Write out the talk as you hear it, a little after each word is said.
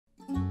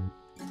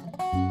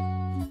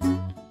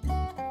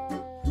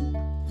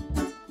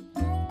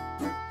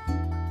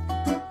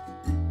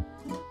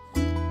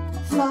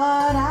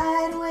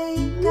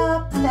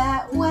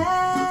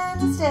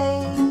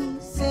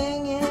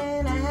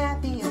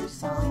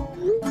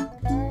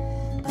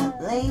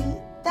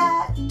Late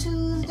that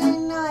Tuesday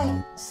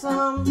night,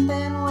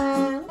 something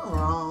went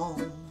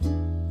wrong.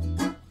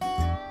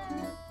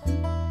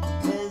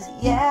 'Cause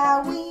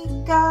yeah, we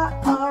got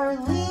our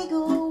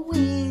legal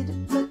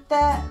weed, but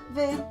that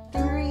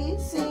victory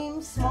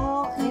seems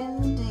small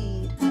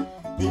indeed.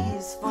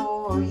 These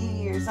 4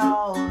 years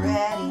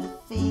already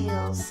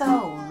feel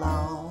so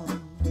long.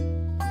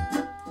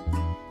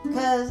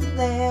 'Cause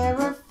there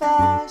are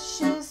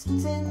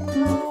fascists in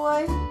the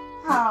White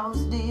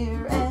House,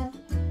 dear, and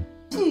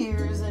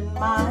tears in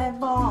my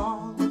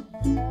bong.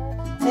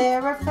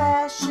 There are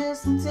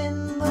fascists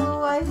in the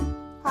White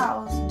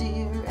House,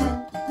 dear,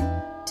 and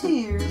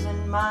tears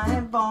in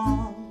my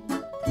bong.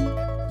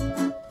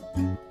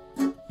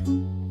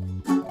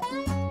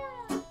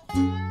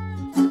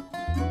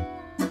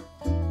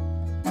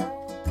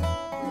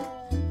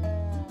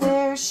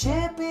 They're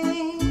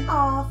shipping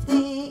off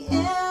the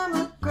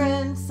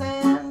immigrants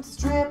and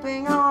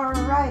stripping our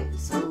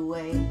rights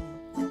away.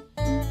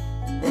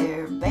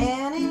 They're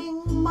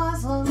banning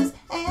Muslims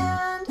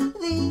and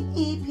the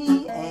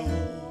EPA.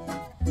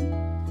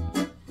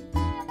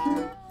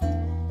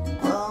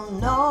 Well,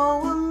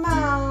 no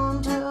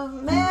amount of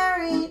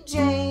Mary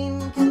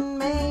Jane can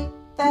make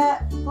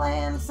that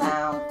plan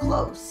sound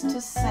close to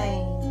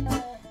sane.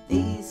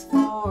 These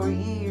 4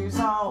 years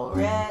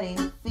already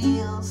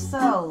feel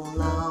so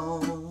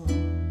long.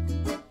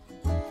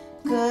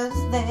 'Cause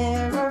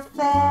there are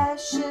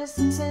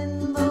fascists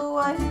in the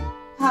White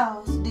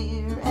House,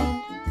 dear,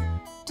 and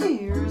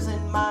tears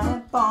in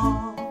my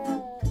bong.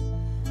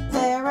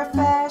 There are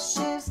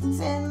fascists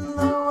in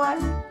the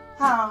White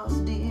House,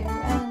 dear,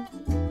 and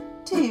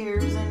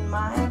tears in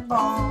my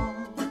bong.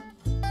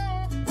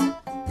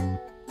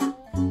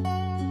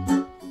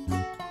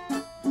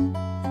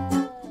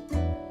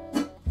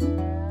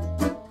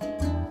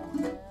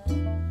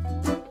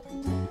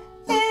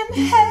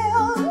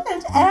 Inhale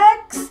and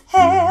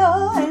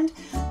exhale and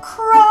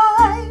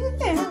cry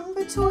in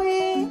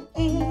between.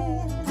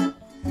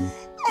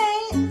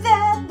 Ain't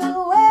that the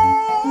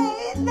way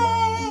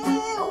they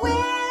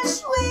wish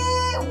we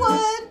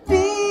would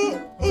be?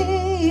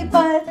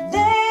 But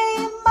they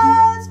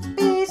must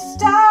be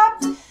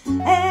stopped,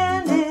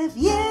 and if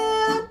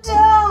you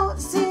don't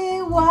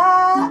see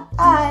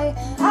why,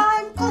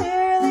 I'm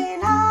clearly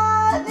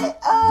not the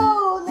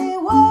only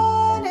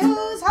one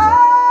who's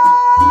high.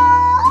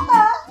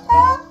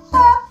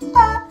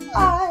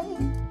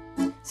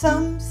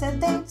 Some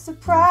said they'd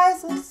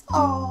surprise us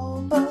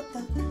all, but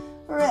the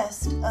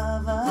rest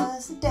of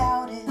us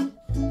doubted,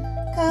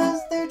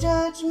 'cause their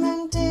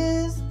judgment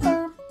is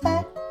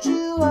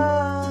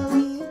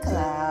perpetually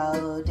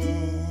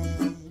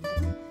clouded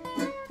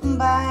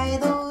by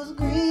those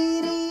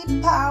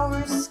greedy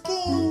power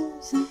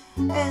schemes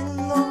and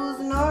those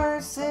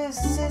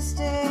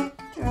narcissistic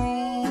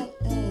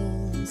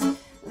dreams.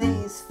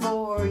 These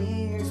 4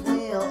 years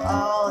we'll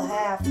all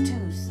have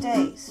to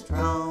stay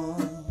strong.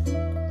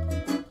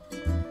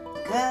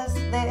 'Cause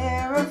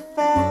there are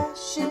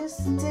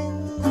fascists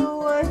in the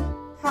White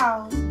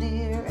House,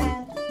 dear,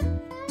 and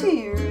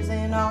tears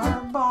in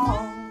our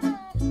bong.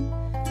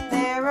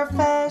 There are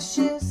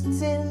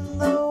fascists in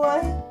the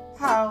White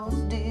House,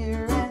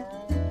 dear, and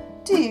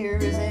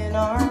tears in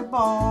our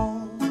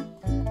bong.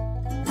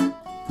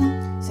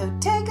 So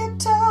take a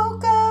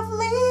toke of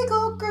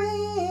legal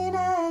green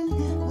and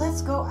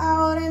let's go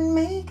out and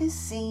make a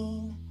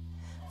scene.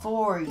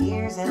 4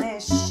 years of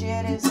this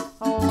shit is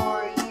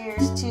 4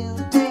 years too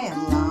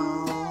damn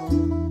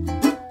long.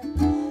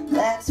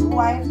 Let's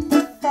wipe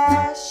the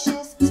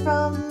fascists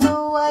from the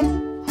White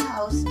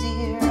House,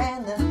 dear,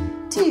 and the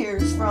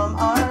tears from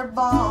our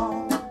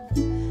bong.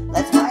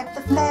 Let's wipe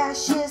the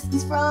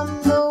fascists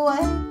from the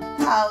White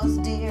House,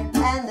 dear,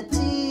 and the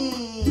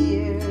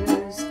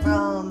tears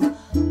from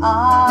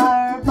our